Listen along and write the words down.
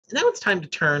And now it's time to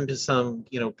turn to some,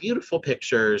 beautiful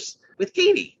pictures with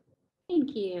Katie.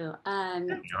 Thank you. There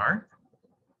you are.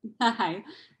 Hi.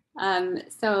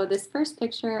 So this first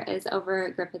picture is over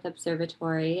at Griffith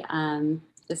Observatory.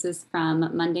 This is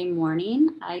from Monday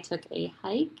morning. I took a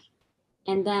hike.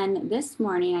 And then this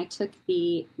morning, I took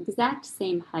the exact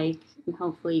same hike. And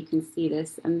hopefully you can see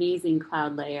this amazing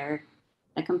cloud layer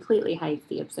that completely hides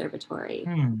the observatory.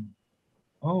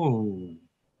 Oh,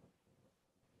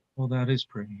 well, that is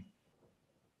pretty.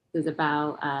 This is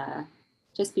about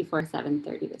just before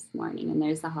 7:30 this morning, and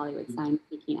there's the Hollywood sign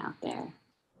peeking out there.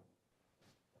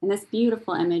 And this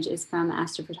beautiful image is from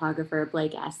astrophotographer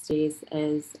Blake Estes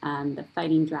as the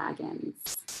Fighting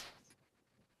Dragons.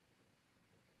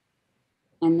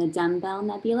 And the Dumbbell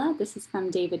Nebula, this is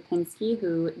from David Pinsky,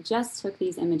 who just took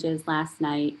these images last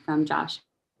night from Joshua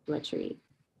Tree.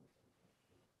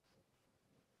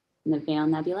 And the Veil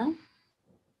Nebula.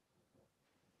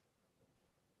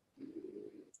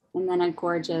 And then a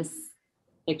gorgeous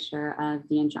picture of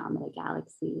the Andromeda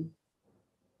Galaxy.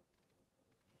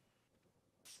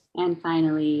 And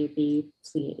finally, the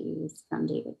Pleiades from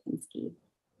David Pinsky.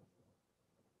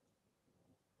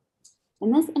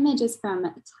 And this image is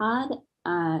from Todd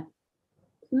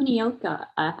Kunioka.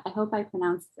 I hope I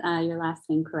pronounced your last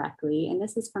name correctly. And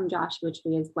this is from Joshua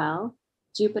Tree as well.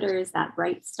 Jupiter is that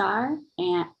bright star,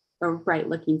 or bright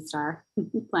looking star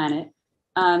planet.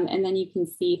 And then you can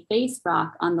see Face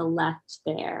Rock on the left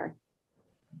there.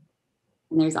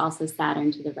 And there's also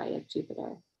Saturn to the right of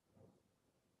Jupiter.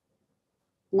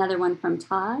 Another one from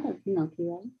Todd of the Milky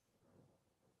Way.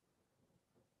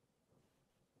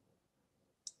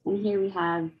 And here we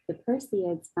have the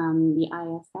Perseids from the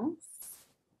ISS.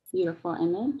 Beautiful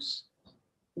image.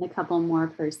 And a couple more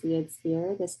Perseids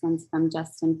here. This one's from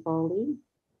Justin Foley.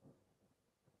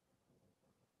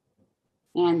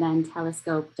 And then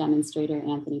telescope demonstrator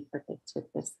Anthony Perkett took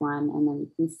this one. And then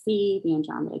you can see the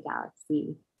Andromeda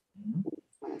Galaxy in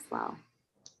this one as well.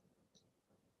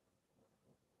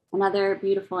 Another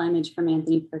beautiful image from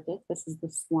Anthony Perkett. This is the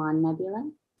Swan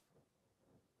Nebula.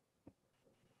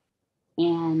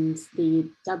 And the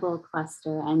double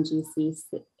cluster NGC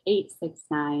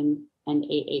 869 and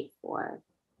 884.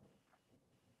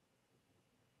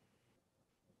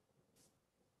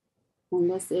 And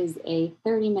this is a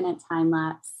 30-minute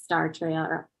time-lapse star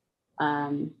trail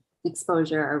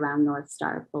exposure around North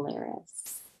Star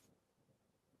Polaris.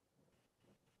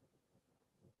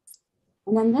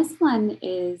 And then this one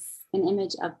is an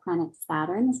image of planet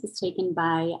Saturn. This was taken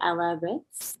by Ella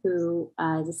Ritz, who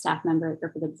is a staff member at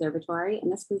Griffith Observatory.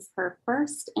 And this was her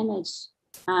first image,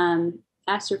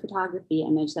 astrophotography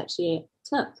image that she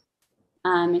took.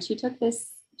 And she took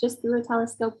this just through a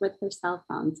telescope with her cell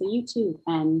phone. So you too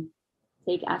can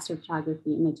take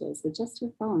astrophotography images with just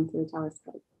your phone through a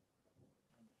telescope.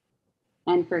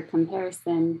 And for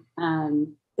comparison,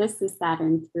 this is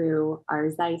Saturn through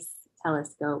our Zeiss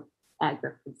telescope at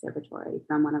Griffith Observatory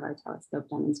from one of our telescope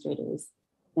demonstrators,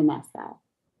 Vanessa.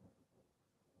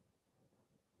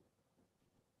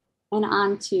 And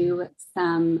on to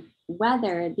some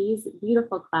weather. These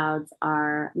beautiful clouds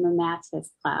are Momatis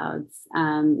clouds.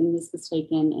 And this was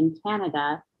taken in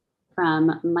Canada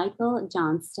from Michael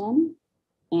Johnston.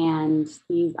 And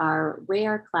these are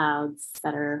rare clouds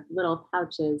that are little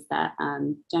pouches that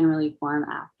generally form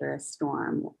after a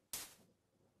storm.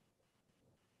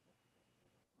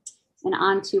 And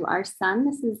on to our sun.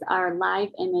 This is our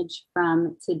live image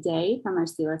from today from our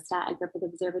celestat at Griffith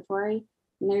Observatory.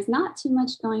 And there's not too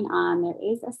much going on. There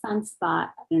is a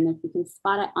sunspot. I don't know if you can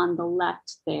spot it on the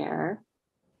left there.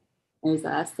 There's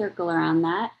a circle around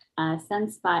that.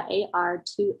 Sunspot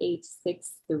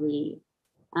AR2863.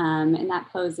 And that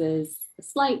poses a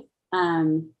slight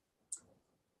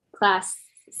class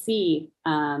C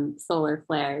solar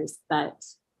flares, but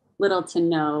little to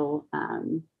no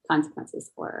consequences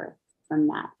from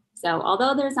that. So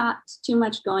although there's not too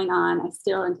much going on, I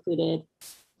still included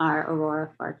our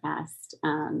aurora forecast.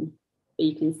 But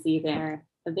you can see there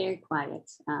a very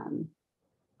quiet time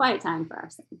for our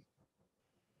sun.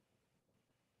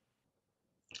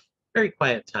 Very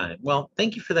quiet time. Well,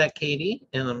 thank you for that, Katie.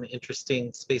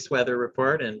 Interesting space weather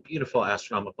report and beautiful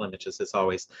astronomical images as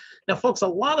always. Now, folks, a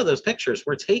lot of those pictures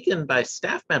were taken by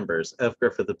staff members of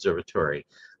Griffith Observatory.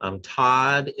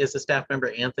 Todd is a staff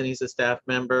member, Anthony's a staff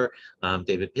member,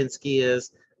 David Pinsky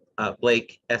is.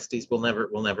 Blake, Estes will never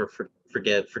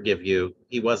forgive you.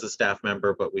 He was a staff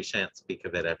member, but we shan't speak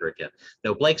of it ever again.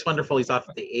 No, Blake's wonderful. He's off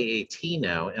at the AAT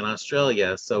now in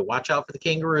Australia, so watch out for the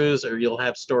kangaroos, or you'll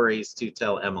have stories to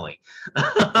tell Emily.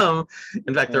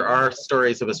 In fact, there are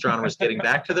stories of astronomers getting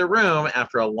back to their room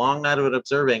after a long night of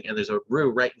observing, and there's a roo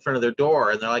right in front of their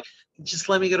door, and they're like, "Just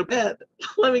let me go to bed.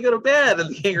 Let me go to bed." And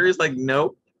the kangaroo's like,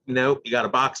 "Nope. Nope, you got to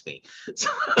box me." So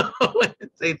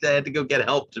they had to go get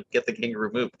help to get the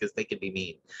kangaroo moved because they can be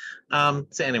mean.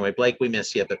 So anyway, Blake, we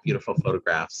miss you, but beautiful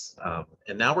photographs.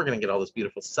 And now we're going to get all those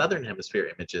beautiful Southern Hemisphere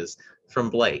images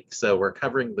from Blake. So we're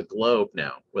covering the globe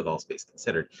now with All Space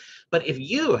Considered. But if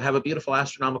you have a beautiful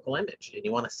astronomical image and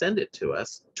you want to send it to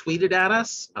us, tweet it at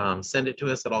us, send it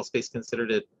to us at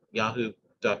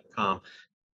allspaceconsidered@yahoo.com.